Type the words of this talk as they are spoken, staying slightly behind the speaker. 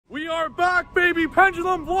are back, baby.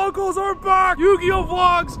 Pendulum locals are back. Yu-Gi-Oh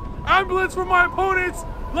vlogs, ambulance for my opponents.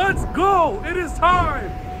 Let's go. It is time.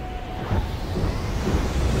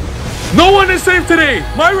 No one is safe today.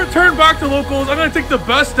 My return back to locals. I'm gonna take the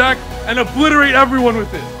best deck and obliterate everyone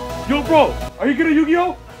with it. Yo, bro, are you good at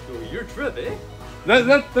Yu-Gi-Oh? You're Trif, eh?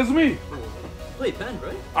 That's me. You play Pen,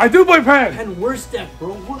 right? I do play Pen. Pen worst deck,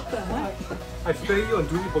 bro. What the heck? I studied you on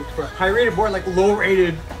duty books for high rated board, like low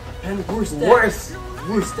rated. Pen worst deck.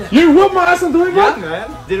 Worst deck. You whooped my ass on duty book? Yeah,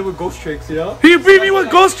 man. Did it with ghost tricks, you know? He beat me with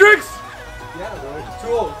ghost tricks? Yeah,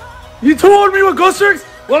 bro. 2-0. You 2-0'd me with ghost tricks?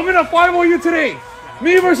 Well, I'm gonna 5-0 you today.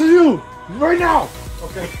 Me versus you. Right now.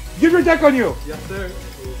 Okay. Give your deck on you. Yes, sir.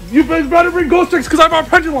 You better bring ghost tricks because I'm on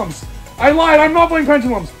pendulums. I lied. I'm not playing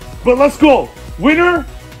pendulums. But let's go. Winner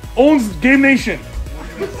owns Game Nation.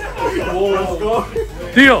 Let's go.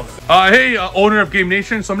 Deal. Hey, owner of Game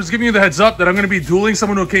Nation. So I'm just giving you the heads up that I'm going to be dueling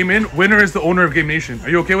someone who came in. Winner is the owner of Game Nation. Are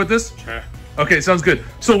you okay with this? Sure. Okay, sounds good.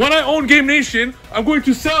 So when I own Game Nation, I'm going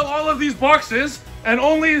to sell all of these boxes and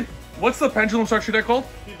only... What's the pendulum structure deck called?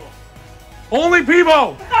 Peebo. Only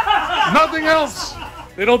Peebo. Nothing else.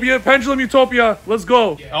 It'll be a pendulum utopia. Let's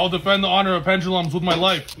go. I'll defend the honor of pendulums with my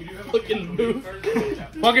life. Fucking Mook.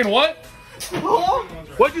 Fucking what?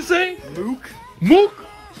 What'd you say? Mook. Mook?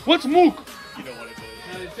 What's Mook? You know what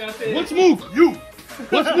it is. What's Mook? You.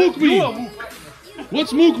 What's Mook mean?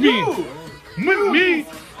 What's Mook mean? Me?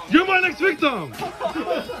 You're my next victim.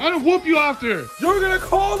 I'm gonna whoop you after. You're gonna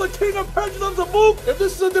call the king of pendulums a Mook? If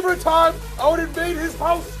this is a different time, I would invade his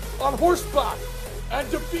house on horseback and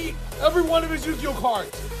defeat every one of his Yu-Gi-Oh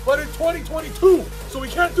cards. But in 2022, so we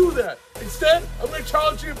can't do that. Instead, I'm gonna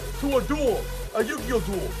challenge him to a duel, a Yu-Gi-Oh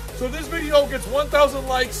duel. So if this video gets 1,000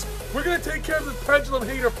 likes, we're gonna take care of this pendulum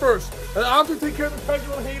hater first. And after we take care of the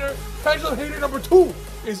pendulum hater number 2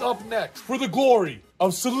 is up next for the glory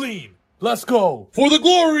of Celine. Let's go. For the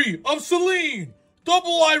glory of Celine,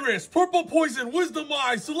 Double Iris, Purple Poison, Wisdom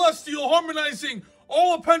Eye, Celestial, Harmonizing,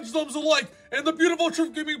 all the pendulums alike, and the beautiful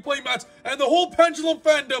Trif Gaming Playmats, and the whole pendulum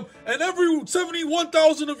fandom, and every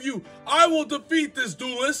 71,000 of you, I will defeat this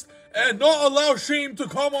duelist and not allow shame to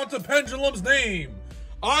come onto Pendulum's name.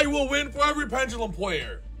 I will win for every pendulum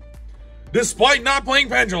player, despite not playing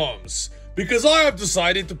pendulums, because I have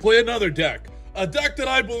decided to play another deck, a deck that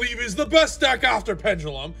I believe is the best deck after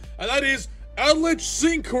pendulum, and that is Eldritch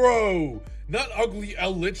Synchro. Not ugly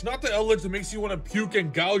Eldritch, not the Eldritch that makes you want to puke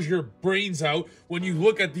and gouge your brains out when you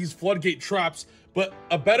look at these floodgate traps, but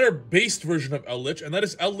a better based version of Eldritch, and that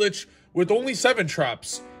is Eldritch with only 7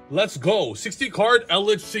 traps. Let's go. 60 card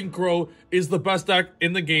Eldritch Synchro is the best deck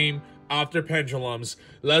in the game after pendulums.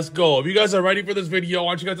 Let's go. If you guys are ready for this video, I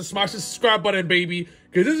want you guys to smash the subscribe button, baby,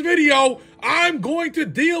 because this video, I'm going to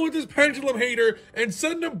deal with this pendulum hater and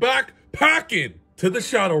send him back packing to the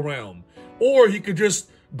Shadow Realm. Or he could just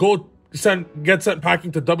go get sent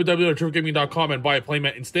packing to www.trifgaming.com and buy a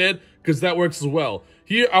playmat instead, because that works as well.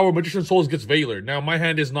 Here, our Magician Souls gets Veiler. Now, my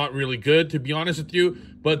hand is not really good, to be honest with you,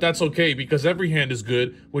 but that's okay, because every hand is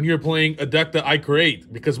good when you're playing a deck that I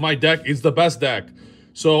create, because my deck is the best deck.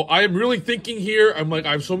 So, I am really thinking here, I'm like,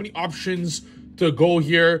 I have so many options to go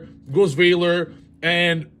here. Goes Veiler,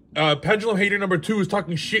 and Pendulum Hater number 2 is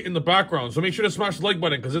talking shit in the background, so make sure to smash the like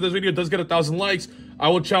button, because if this video does get 1,000 likes, I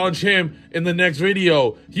will challenge him in the next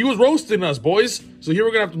video. He was roasting us, boys. So here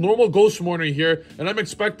we're gonna have the normal Ghost Mourner here, and I'm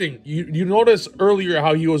expecting, you noticed earlier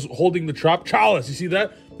how he was holding the trap Chalice, you see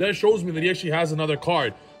that? That shows me that he actually has another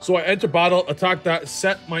card. So I enter battle, attack that,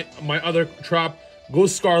 set my other trap, go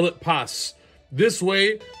Scarlet, pass. This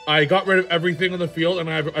way, I got rid of everything on the field, and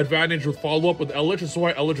I have advantage with follow-up with Eldritch. That's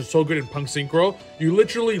why Eldritch is so good in Punk Synchro. You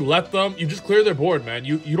literally let them, you just clear their board, man.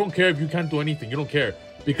 You don't care if you can't do anything. You don't care.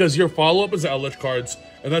 Because your follow-up is Eldritch cards,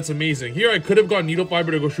 and that's amazing. Here, I could have gone Needle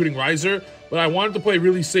Fiber to go Shooting Riser, but I wanted to play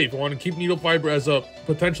really safe. I want to keep Needle Fiber as a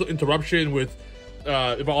potential interruption with,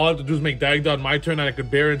 if all I have to do is make Dagda on my turn, and I could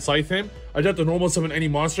Bear and Scythe him. I'd have to normal summon any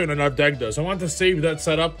monster, and then I have Dagda. So I wanted to save that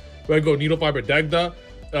setup, where I go Needle Fiber, Dagda.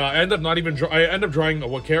 I end up drawing a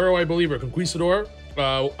Wakero, I believe, or Conquistador.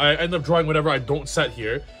 I end up drawing whatever I don't set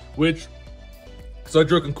here, so I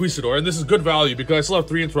drew a Conquistador, and this is good value because I still have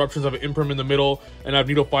 3 interruptions. I have an Imperm in the middle, and I have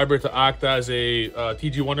Needle Fiber to act as a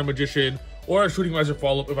TG Wonder Magician or a Shooting Riser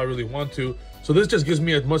follow-up if I really want to. So this just gives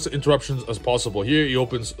me as much interruptions as possible. Here, he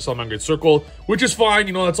opens Summon Great Circle, which is fine,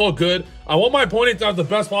 you know, that's all good. I want my opponent to have the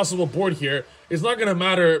best possible board here. It's not gonna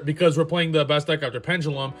matter because we're playing the best deck after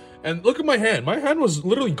Pendulum. And look at my hand. My hand was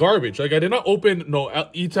literally garbage. Like, I did not open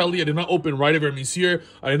Italy. I did not open Rite of Hermisier.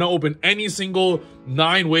 I did not open any single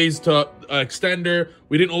 9 ways to extender.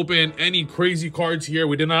 We didn't open any crazy cards here.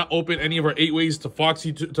 We did not open any of our 8 ways to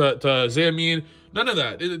Foxy to Xehamine. None of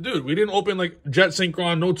that. Dude, we didn't open like Jet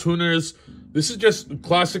Synchron, no tuners. This is just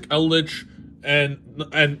classic Eldritch, and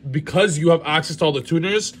because you have access to all the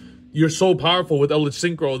tuners, you're so powerful with Eldritch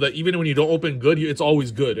Synchro that even when you don't open good, it's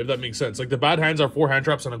always good, if that makes sense. Like, the bad hands are 4 hand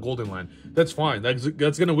traps and a golden land. That's fine. That's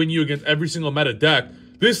going to win you against every single meta deck.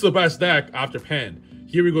 This is the best deck after Pen.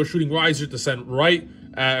 Here we go, shooting Riser to send right,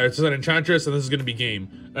 to send Enchantress, and this is going to be game.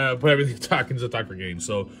 Put everything attack into attack for game.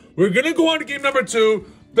 So, we're going to go on to game number 2.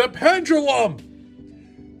 The Pendulum.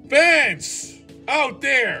 Fans out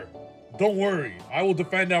there, don't worry. I will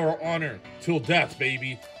defend our honor till death,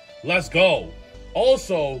 baby. Let's go.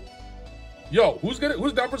 Also, yo, who's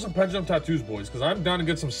down for some Pendulum tattoos, boys? Because I'm down to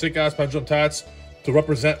get some sick-ass Pendulum tats to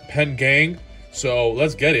represent Pen Gang. So,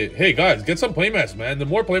 let's get it. Hey, guys, get some playmats, man. The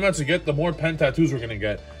more playmats you get, the more Pen tattoos we're going to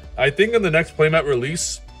get. I think in the next playmat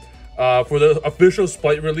release, for the official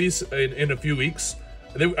Spite release in a few weeks,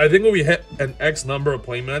 I think when we hit an X number of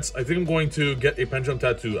playmats, I think I'm going to get a Pendulum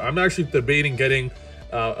tattoo. I'm actually debating getting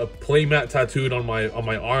a playmat tattooed on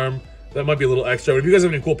my arm. That might be a little extra. But if you guys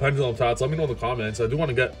have any cool Pendulum tats, let me know in the comments. I do want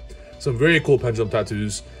to get some very cool Pendulum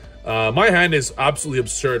tattoos. My hand is absolutely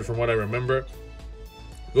absurd from what I remember.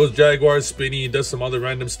 Goes Jaguar, Spinny, does some other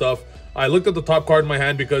random stuff. I looked at the top card in my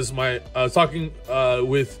hand because I was talking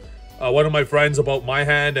with one of my friends about my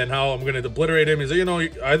hand and how I'm going to obliterate him. He's like, you know,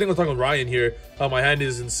 I think I'm talking with Ryan here, how my hand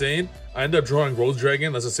is insane. I ended up drawing Rose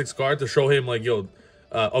Dragon, that's a 6 card, to show him, like, yo,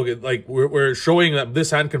 okay, like, we're showing that this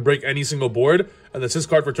hand can break any single board, and the 6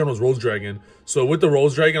 card for turn was Rose Dragon. So with the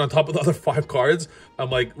Rose Dragon on top of the other 5 cards, I'm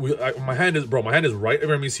like, my hand is Right of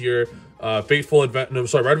Vermisier, Fateful Advent, no,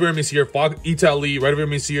 sorry, Red Vermisier, Fog Italy, Red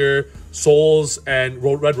Vermisier, Souls, and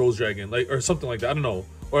Red Rose Dragon, like, or something like that, I don't know.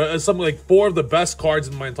 Or something like 4 of the best cards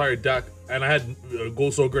in my entire deck, and I had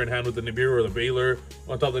Gold Soaker in hand with the Nibiru or the Veiler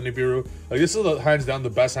on top of the Nibiru. Like, this is hands down the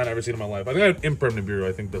best hand I've ever seen in my life. I think I had Imperm Nibiru,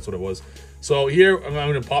 I think that's what it was. So here, I'm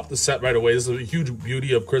going to pop the set right away. This is a huge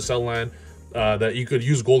beauty of Crystal Land, that you could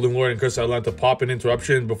use Golden Lord and Crystal Land to pop an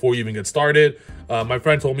interruption before you even get started. My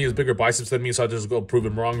friend told me he has bigger biceps than me, so I just go prove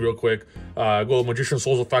him wrong real quick. Go Magician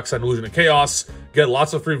Souls effects and Illusion of Chaos. Get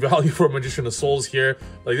lots of free value for Magician of Souls here.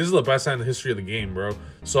 Like, this is the best hand in the history of the game, bro.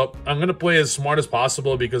 So I'm gonna play as smart as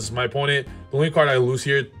possible because my opponent, the only card I lose to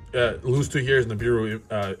here is Nibiru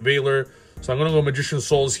Veiler. So I'm gonna go Magician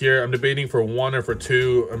Souls here. I'm debating for 1 or for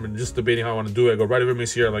 2. I'm just debating how I want to do it. I go right over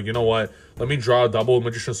Miss here. I'm like, you know what? Let me draw a double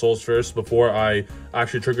Magician Souls first before I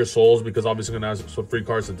actually trigger Souls, because obviously I'm gonna have some free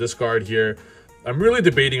cards to discard here. I'm really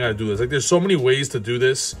debating how to do this. Like, there's so many ways to do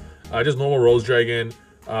this. Just normal Rose Dragon.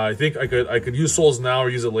 I think I could use Souls now or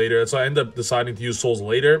use it later. So I end up deciding to use Souls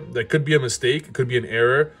later. That could be a mistake. It could be an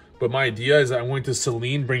error. But my idea is that I'm going to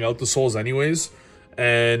Celine bring out the Souls anyways.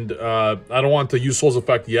 And I don't want to use Souls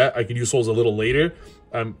effect yet. I could use Souls a little later.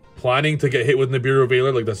 I'm planning to get hit with Nibiru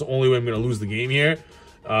Veiler. Like, that's the only way I'm going to lose the game here.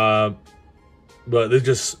 But it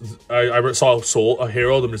just, I saw a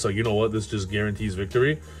Herald. I'm just like, you know what? This just guarantees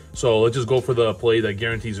victory. So let's just go for the play that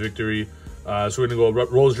guarantees victory. So we're going to go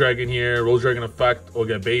Rose Dragon here. Rose Dragon effect. We'll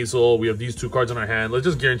get Basil. We have these 2 cards in our hand. Let's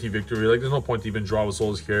just guarantee victory. Like, there's no point to even draw with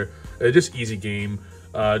Souls here. Just easy game.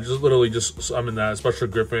 Just literally just summon that Special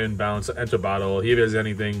Griffin, balance, enter battle. If he has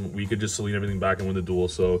anything, we could just Celine everything back and win the duel.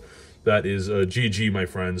 So that is GG, my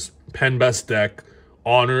friends. Pen best deck,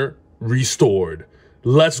 honor restored.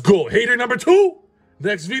 Let's go. Hater number 2.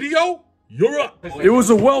 Next video, you're up. It was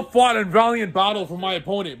a well fought and valiant battle for my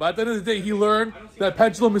opponent, but at the end of the day, he learned that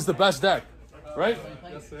Pendulum is the best deck, right?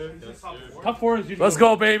 Yes, sir. Yes, sir. Top 4 is usually. Let's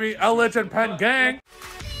go, baby. Eldritch and Pen Gang.